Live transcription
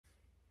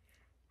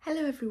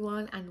Hello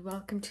everyone and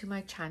welcome to my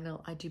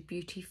channel. I do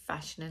beauty,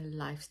 fashion and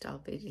lifestyle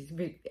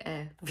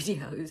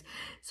videos.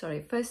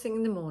 Sorry, first thing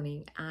in the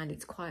morning and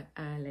it's quite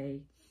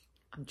early.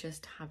 I'm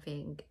just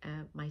having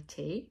my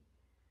tea.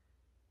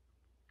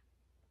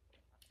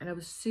 And I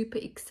was super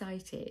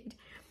excited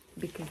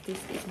because this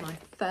is my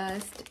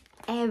first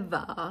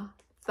ever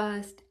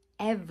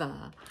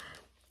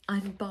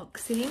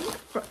unboxing,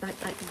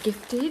 like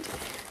gifted.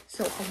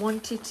 So I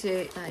wanted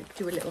to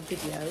do a little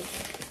video.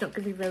 It's not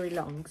going to be very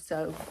long,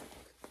 so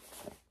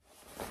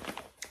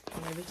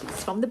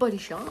it's from the Body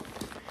Shop,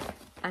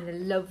 and a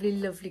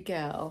lovely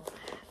girl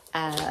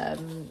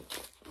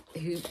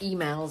who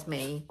emails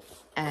me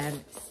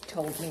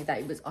told me that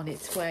it was on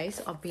its way.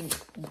 So I've been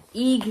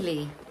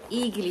eagerly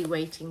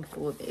waiting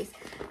for this,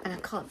 and I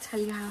can't tell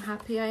you how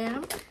happy I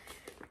am.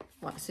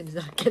 Well, as soon as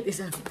I get this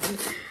open,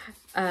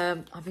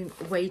 I've been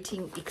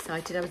waiting,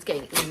 excited. I was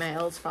getting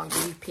emails from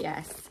the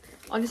UPS.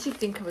 Honestly,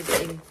 think I was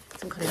getting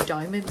some kind of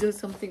diamonds or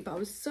something, but I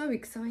was so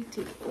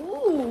excited.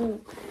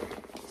 Ooh.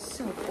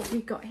 So what have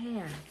we got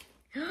here?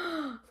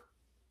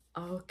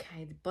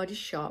 Okay, the Body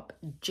Shop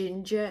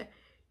Ginger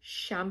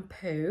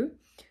Shampoo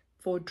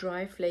for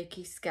dry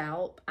flaky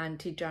scalp,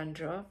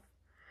 anti-dandruff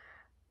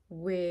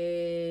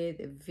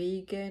with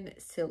vegan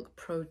silk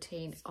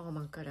protein. Oh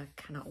my god, I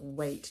cannot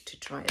wait to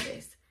try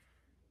this.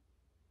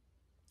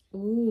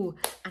 Ooh,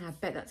 and I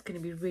bet that's going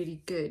to be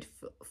really good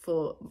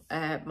for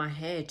my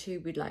hair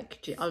too.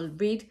 I'll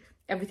read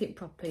everything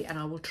properly and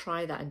I will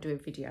try that and do a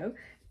video.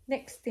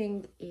 Next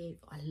thing is,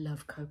 I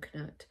love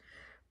coconut.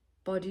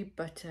 Body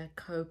butter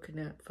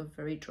coconut for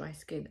very dry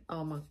skin.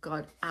 Oh my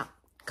god,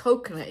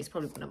 coconut is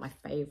probably one of my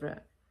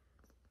favourite.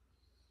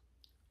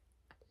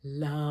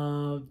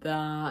 Love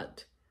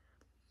that.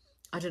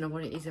 I don't know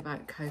what it is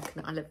about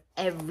coconut. I love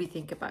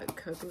everything about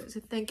coconut. So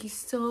thank you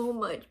so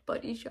much,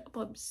 Body Shop.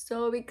 I'm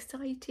so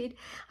excited.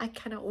 I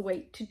cannot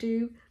wait to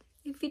do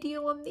a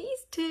video on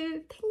these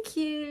two. Thank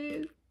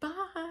you.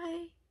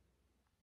 Bye.